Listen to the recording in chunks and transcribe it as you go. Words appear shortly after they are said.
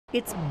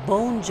It's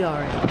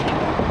bone-jarring,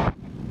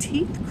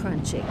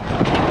 teeth-crunching,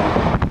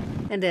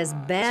 and as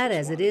bad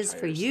as it is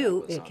for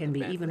you, it can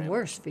be even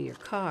worse for your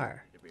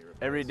car.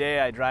 Every day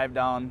I drive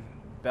down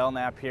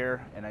Belknap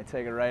here and I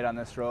take a right on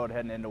this road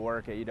heading into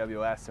work at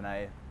UWS, and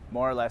I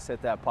more or less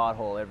hit that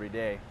pothole every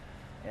day.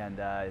 And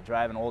I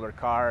drive an older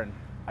car and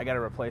I got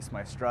to replace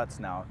my struts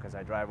now because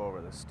I drive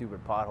over this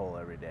stupid pothole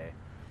every day.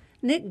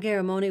 Nick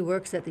Garamoni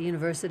works at the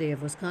University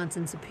of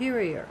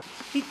Wisconsin-Superior.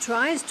 He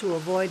tries to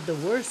avoid the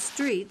worst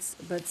streets,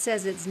 but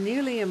says it's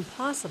nearly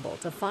impossible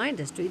to find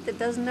a street that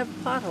doesn't have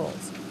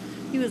potholes.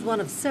 He was one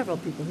of several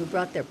people who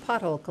brought their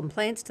pothole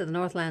complaints to the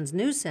Northlands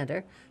News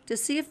Center to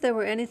see if there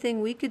were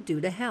anything we could do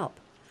to help.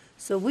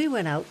 So we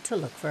went out to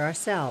look for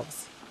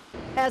ourselves.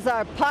 As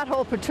our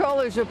pothole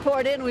patrollers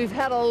report in, we've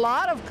had a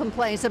lot of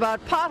complaints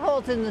about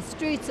potholes in the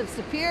streets of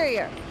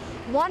Superior.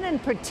 One in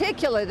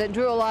particular that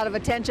drew a lot of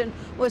attention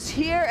was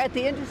here at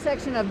the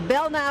intersection of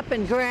Belknap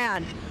and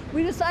Grand.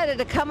 We decided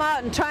to come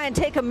out and try and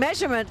take a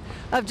measurement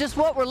of just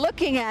what we're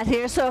looking at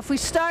here. So if we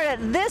start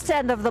at this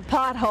end of the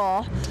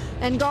pothole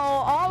and go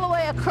all the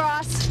way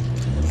across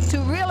to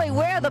really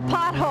where the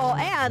pothole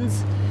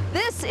ends,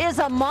 this is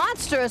a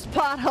monstrous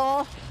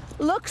pothole.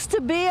 Looks to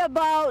be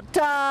about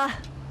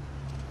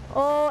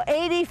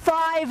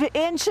 85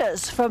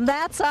 inches from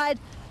that side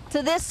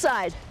to this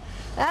side.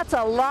 That's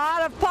a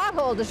lot of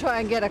pothole to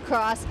try and get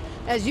across.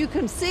 As you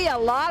can see, a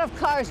lot of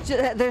cars,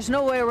 there's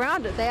no way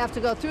around it. They have to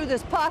go through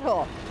this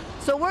pothole.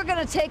 So we're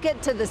going to take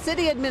it to the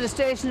city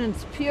administration in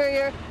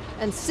Superior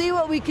and see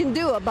what we can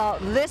do about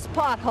this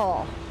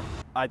pothole.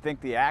 I think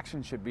the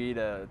action should be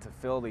to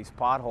fill these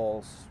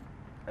potholes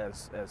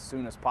as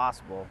soon as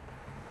possible.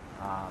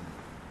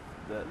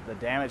 The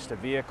damage to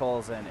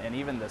vehicles and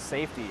even the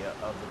safety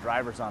of the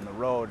drivers on the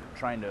road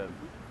trying to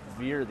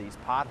veer these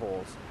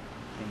potholes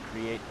can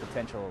create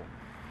potential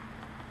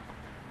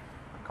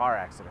car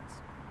accidents.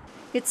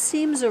 It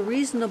seems a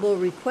reasonable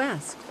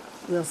request.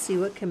 We'll see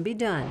what can be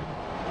done.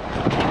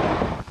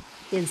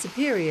 In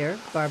Superior,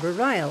 Barbara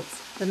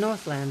Riles, the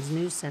Northlands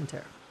News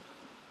Center.